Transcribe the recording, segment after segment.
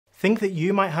Think that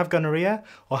you might have gonorrhea,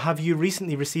 or have you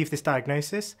recently received this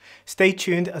diagnosis? Stay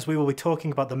tuned as we will be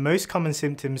talking about the most common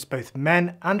symptoms both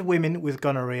men and women with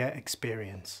gonorrhea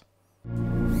experience.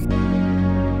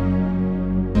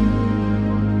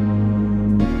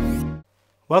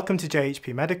 Welcome to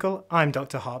JHP Medical, I'm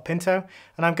Dr Hart-Pinto,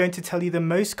 and I'm going to tell you the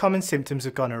most common symptoms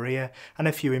of gonorrhea and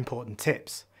a few important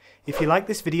tips. If you like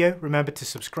this video, remember to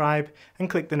subscribe and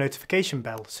click the notification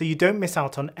bell so you don't miss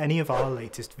out on any of our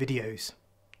latest videos.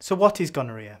 So what is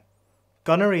gonorrhea?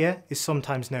 Gonorrhea is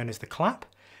sometimes known as the clap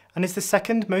and is the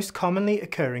second most commonly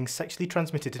occurring sexually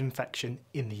transmitted infection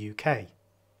in the UK.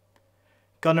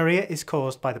 Gonorrhea is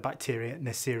caused by the bacteria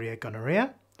Neisseria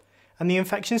gonorrhea, and the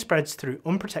infection spreads through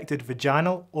unprotected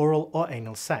vaginal, oral or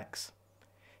anal sex.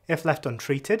 If left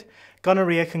untreated,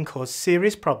 gonorrhea can cause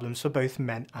serious problems for both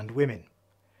men and women.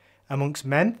 Amongst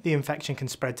men, the infection can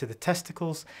spread to the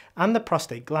testicles and the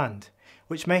prostate gland,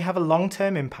 which may have a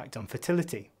long-term impact on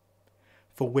fertility.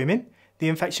 For women, the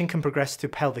infection can progress to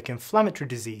pelvic inflammatory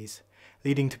disease,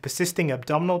 leading to persisting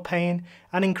abdominal pain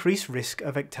and increased risk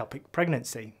of ectopic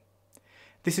pregnancy.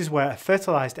 This is where a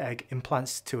fertilized egg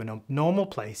implants to an abnormal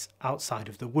place outside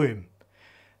of the womb.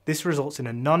 This results in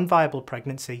a non-viable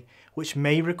pregnancy, which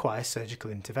may require surgical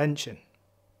intervention.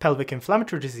 Pelvic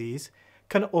inflammatory disease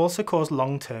can also cause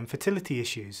long-term fertility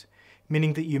issues,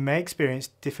 meaning that you may experience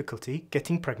difficulty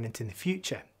getting pregnant in the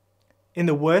future. In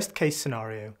the worst case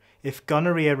scenario, if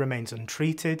gonorrhea remains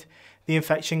untreated, the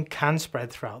infection can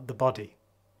spread throughout the body.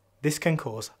 This can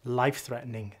cause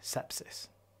life-threatening sepsis.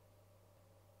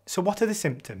 So what are the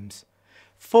symptoms?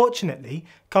 Fortunately,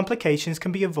 complications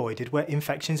can be avoided where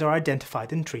infections are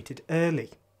identified and treated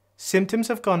early. Symptoms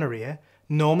of gonorrhea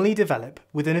normally develop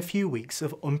within a few weeks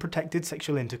of unprotected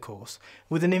sexual intercourse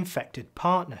with an infected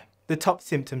partner. The top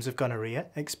symptoms of gonorrhea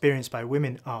experienced by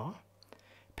women are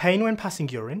pain when passing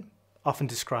urine, often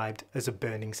described as a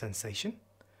burning sensation,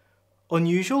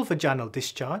 unusual vaginal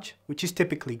discharge, which is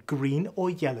typically green or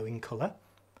yellow in colour,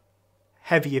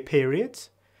 heavier periods,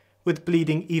 with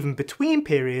bleeding even between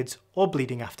periods or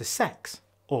bleeding after sex,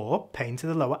 or pain to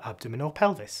the lower abdomen or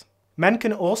pelvis. Men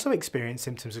can also experience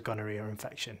symptoms of gonorrhea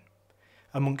infection.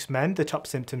 Amongst men, the top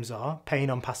symptoms are pain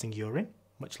on passing urine,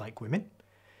 much like women,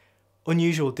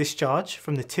 unusual discharge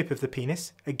from the tip of the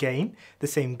penis, again the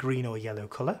same green or yellow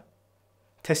colour,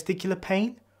 testicular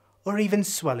pain, or even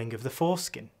swelling of the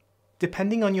foreskin.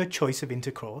 Depending on your choice of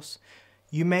intercourse,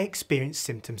 you may experience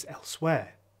symptoms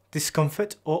elsewhere.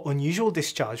 Discomfort or unusual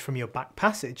discharge from your back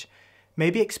passage may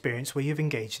be experienced where you've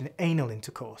engaged in anal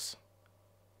intercourse.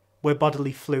 Where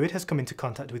bodily fluid has come into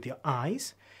contact with your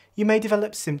eyes, you may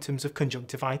develop symptoms of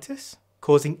conjunctivitis,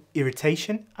 causing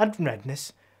irritation and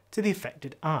redness to the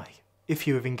affected eye. If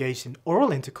you have engaged in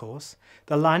oral intercourse,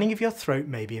 the lining of your throat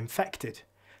may be infected.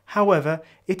 However,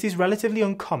 it is relatively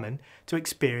uncommon to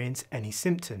experience any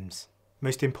symptoms.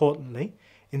 Most importantly,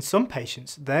 in some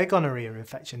patients, their gonorrhea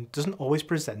infection doesn't always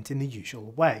present in the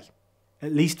usual way.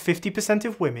 At least 50%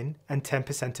 of women and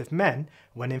 10% of men,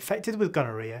 when infected with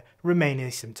gonorrhea, remain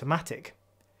asymptomatic.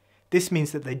 This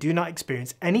means that they do not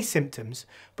experience any symptoms,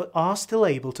 but are still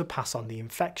able to pass on the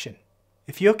infection.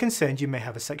 If you're concerned you may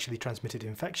have a sexually transmitted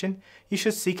infection, you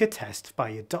should seek a test by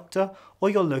your doctor or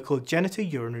your local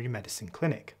genitourinary medicine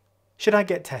clinic. Should I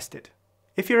get tested?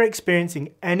 If you're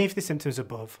experiencing any of the symptoms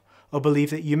above, or believe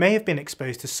that you may have been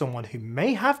exposed to someone who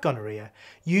may have gonorrhea,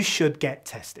 you should get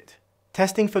tested.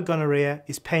 Testing for gonorrhea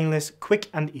is painless, quick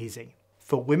and easy.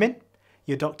 For women,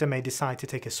 your doctor may decide to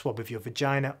take a swab of your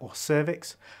vagina or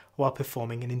cervix while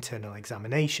performing an internal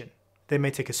examination. They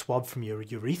may take a swab from your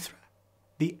urethra,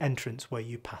 the entrance where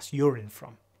you pass urine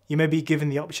from. You may be given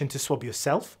the option to swab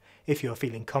yourself if you're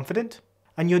feeling confident,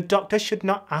 and your doctor should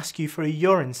not ask you for a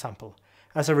urine sample,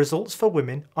 as the results for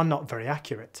women are not very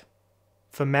accurate.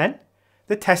 For men,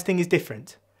 the testing is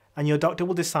different, and your doctor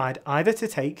will decide either to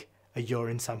take a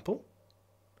urine sample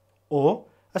or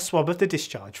a swab of the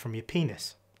discharge from your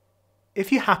penis.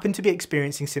 If you happen to be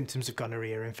experiencing symptoms of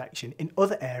gonorrhea infection in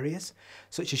other areas,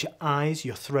 such as your eyes,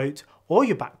 your throat, or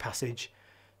your back passage,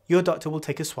 your doctor will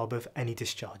take a swab of any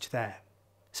discharge there.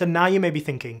 So now you may be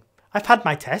thinking, I've had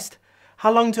my test,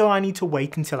 how long do I need to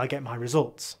wait until I get my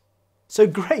results? So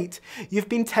great, you've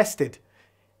been tested.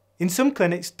 In some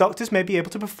clinics, doctors may be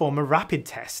able to perform a rapid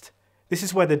test. This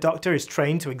is where the doctor is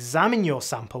trained to examine your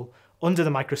sample under the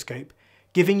microscope,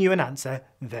 giving you an answer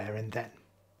there and then.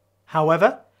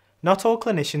 However, not all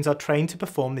clinicians are trained to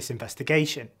perform this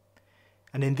investigation,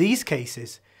 and in these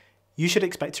cases, you should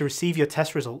expect to receive your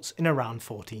test results in around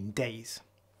 14 days.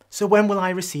 So when will I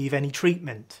receive any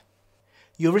treatment?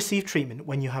 You'll receive treatment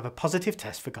when you have a positive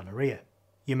test for gonorrhea.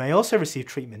 You may also receive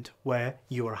treatment where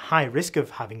you are at high risk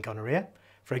of having gonorrhea.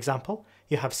 For example,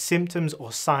 you have symptoms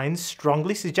or signs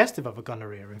strongly suggestive of a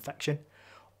gonorrhea infection,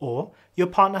 or your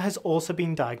partner has also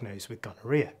been diagnosed with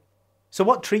gonorrhea. So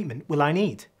what treatment will I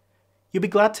need? You'll be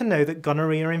glad to know that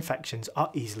gonorrhea infections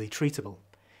are easily treatable.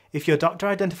 If your doctor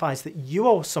identifies that you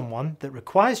are someone that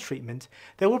requires treatment,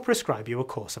 they will prescribe you a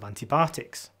course of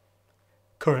antibiotics.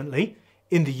 Currently,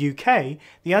 in the UK,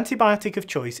 the antibiotic of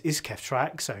choice is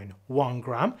ceftriaxone, 1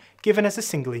 gram, given as a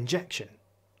single injection.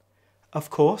 Of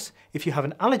course, if you have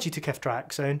an allergy to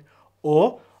ceftriaxone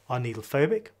or are needle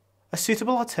phobic, a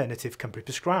suitable alternative can be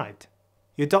prescribed.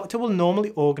 Your doctor will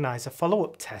normally organise a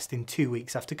follow-up test in 2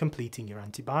 weeks after completing your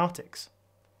antibiotics.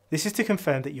 This is to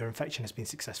confirm that your infection has been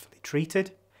successfully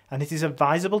treated, and it is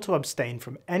advisable to abstain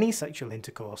from any sexual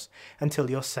intercourse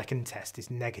until your second test is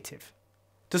negative.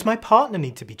 Does my partner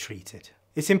need to be treated?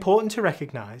 It's important to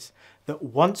recognise that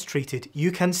once treated,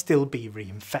 you can still be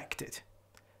reinfected.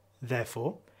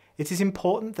 Therefore, it is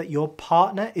important that your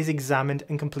partner is examined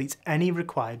and completes any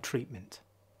required treatment.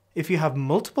 If you have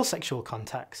multiple sexual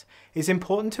contacts, it's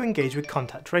important to engage with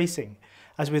contact tracing,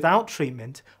 as without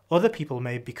treatment, other people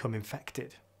may become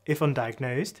infected. If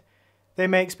undiagnosed, they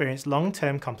may experience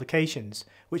long-term complications,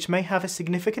 which may have a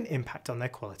significant impact on their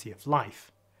quality of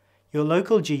life. Your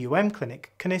local GUM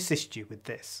clinic can assist you with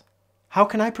this. How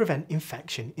can I prevent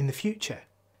infection in the future?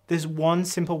 There's one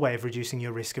simple way of reducing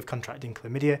your risk of contracting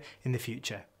chlamydia in the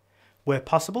future. Where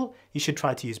possible, you should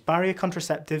try to use barrier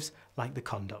contraceptives like the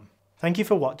condom. Thank you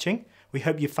for watching. We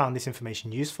hope you found this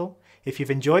information useful. If you've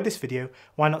enjoyed this video,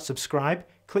 why not subscribe,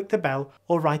 click the bell,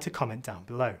 or write a comment down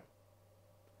below.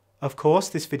 Of course,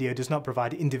 this video does not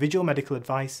provide individual medical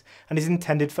advice and is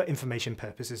intended for information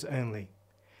purposes only.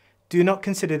 Do not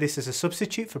consider this as a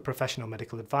substitute for professional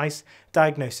medical advice,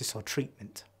 diagnosis, or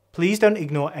treatment. Please don't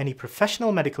ignore any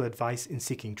professional medical advice in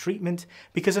seeking treatment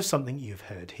because of something you've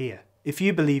heard here. If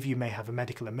you believe you may have a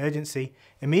medical emergency,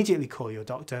 immediately call your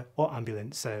doctor or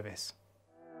ambulance service.